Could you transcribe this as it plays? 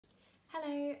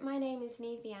my name is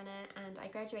Niamh Viana and I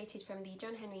graduated from the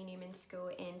John Henry Newman School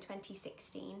in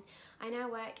 2016. I now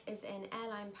work as an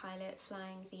airline pilot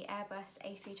flying the Airbus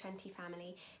A320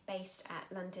 family based at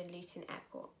London Luton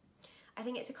Airport. I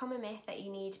think it's a common myth that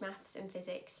you need maths and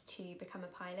physics to become a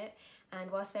pilot,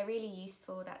 and whilst they're really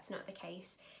useful, that's not the case.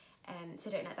 So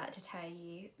don't let that deter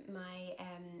you. My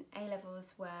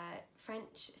A-levels were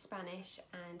French, Spanish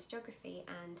and Geography,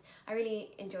 and I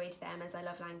really enjoyed them as I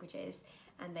love languages,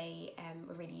 and they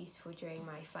were really useful during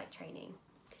my flight training.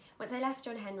 Once I left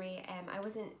John Henry, I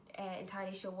wasn't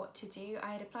entirely sure what to do.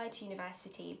 I had applied to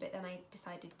university, but then I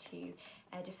decided to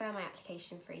defer my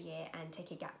application for a year and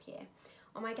take a gap year.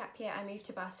 On my gap year, I moved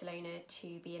to Barcelona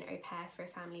to be an au pair for a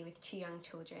family with 2 young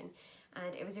children,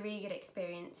 and it was a really good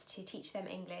experience to teach them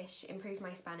English, improve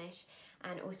my Spanish,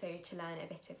 and also to learn a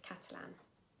bit of Catalan.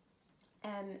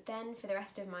 Then for the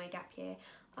rest of my gap year,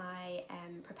 I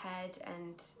prepared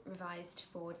and revised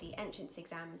for the entrance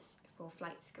exams for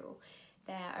flight school.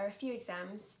 There are a few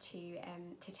exams to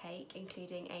take,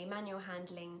 including a manual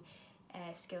handling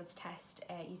skills test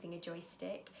using a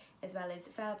joystick, as well as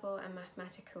verbal and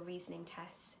mathematical reasoning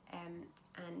tests,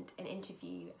 and an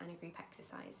interview and a group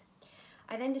exercise.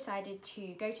 I then decided to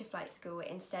go to flight school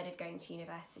instead of going to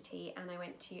university, and I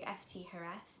went to FT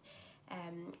Jerez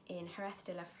in Jerez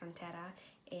de la Frontera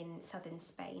in southern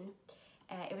Spain.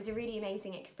 It was a really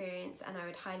amazing experience and I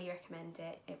would highly recommend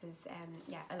it. It was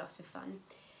a lot of fun.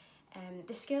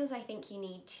 The skills I think you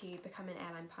need to become an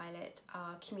airline pilot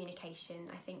are communication.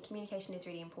 I think communication is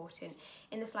really important.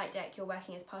 In the flight deck, you're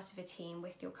working as part of a team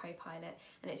with your co-pilot,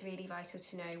 and it's really vital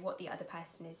to know what the other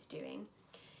person is doing.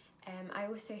 I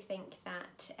also think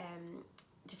that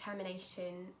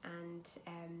determination and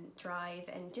drive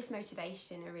and just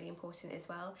motivation are really important as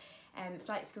well.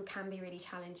 Flight school can be really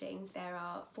challenging. There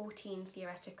are 14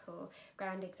 theoretical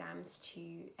ground exams to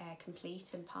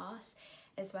complete and pass,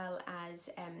 as well as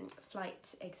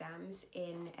flight exams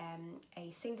in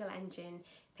a single engine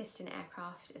piston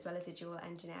aircraft as well as a dual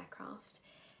engine aircraft.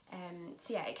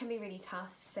 So yeah, it can be really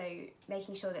tough, so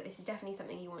making sure that this is definitely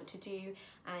something you want to do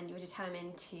and you're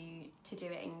determined to do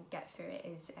it and get through it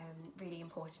is really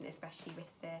important, especially with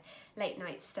the late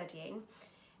night studying.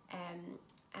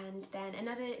 And then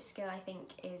another skill I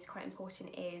think is quite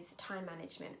important is time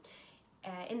management.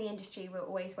 In the industry, we're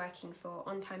always working for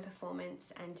on-time performance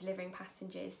and delivering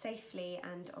passengers safely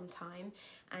and on time,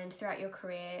 and throughout your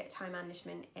career, time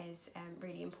management is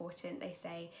really important. They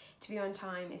say to be on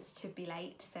time is to be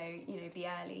late, so be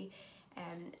early,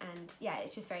 and yeah,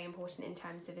 it's just very important in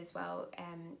terms of as well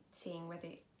seeing whether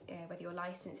your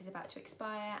license is about to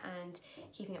expire and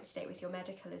keeping up to date with your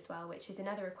medical as well, which is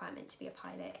another requirement to be a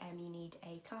pilot. You need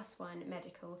a class 1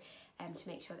 medical to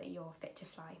make sure that you're fit to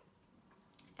fly.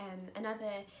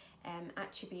 Another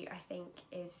attribute I think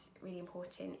is really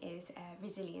important is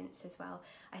resilience as well.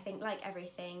 I think like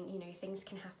everything, things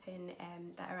can happen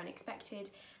that are unexpected,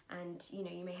 and you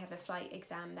may have a flight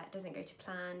exam that doesn't go to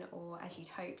plan or as you'd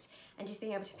hoped, and just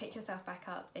being able to pick yourself back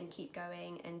up and keep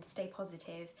going and stay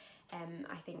positive,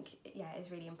 I think is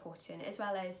really important, as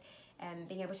well as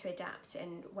being able to adapt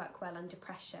and work well under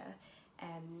pressure.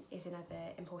 Is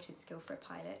another important skill for a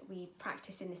pilot. We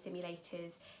practice in the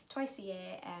simulators twice a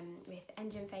year with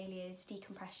engine failures,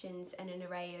 decompressions and an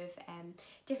array of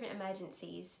different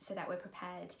emergencies, so that we're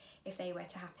prepared if they were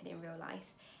to happen in real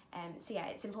life. So yeah,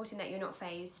 it's important that you're not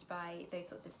fazed by those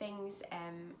sorts of things,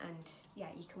 and yeah,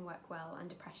 you can work well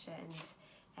under pressure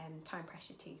and time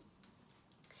pressure too.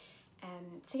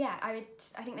 So yeah, I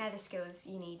think they're the skills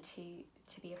you need to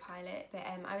be a pilot, but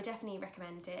I would definitely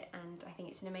recommend it, and I think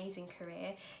it's an amazing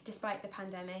career. Despite the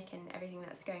pandemic and everything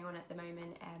that's going on at the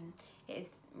moment, it is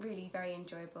really very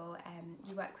enjoyable.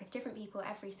 You work with different people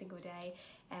every single day,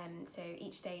 so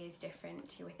each day is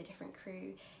different. You're with a different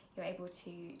crew, you're able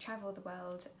to travel the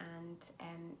world and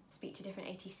speak to different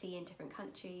ATC in different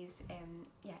countries.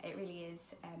 Yeah, it really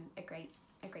is a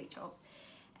great job.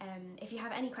 If you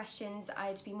have any questions,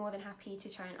 I'd be more than happy to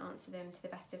try and answer them to the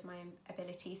best of my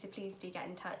ability, so please do get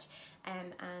in touch.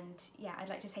 And yeah, I'd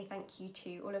like to say thank you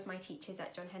to all of my teachers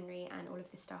at John Henry and all of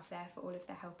the staff there for all of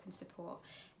their help and support.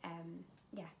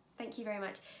 Yeah, thank you very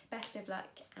much, best of luck,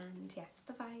 and yeah,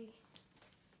 bye bye.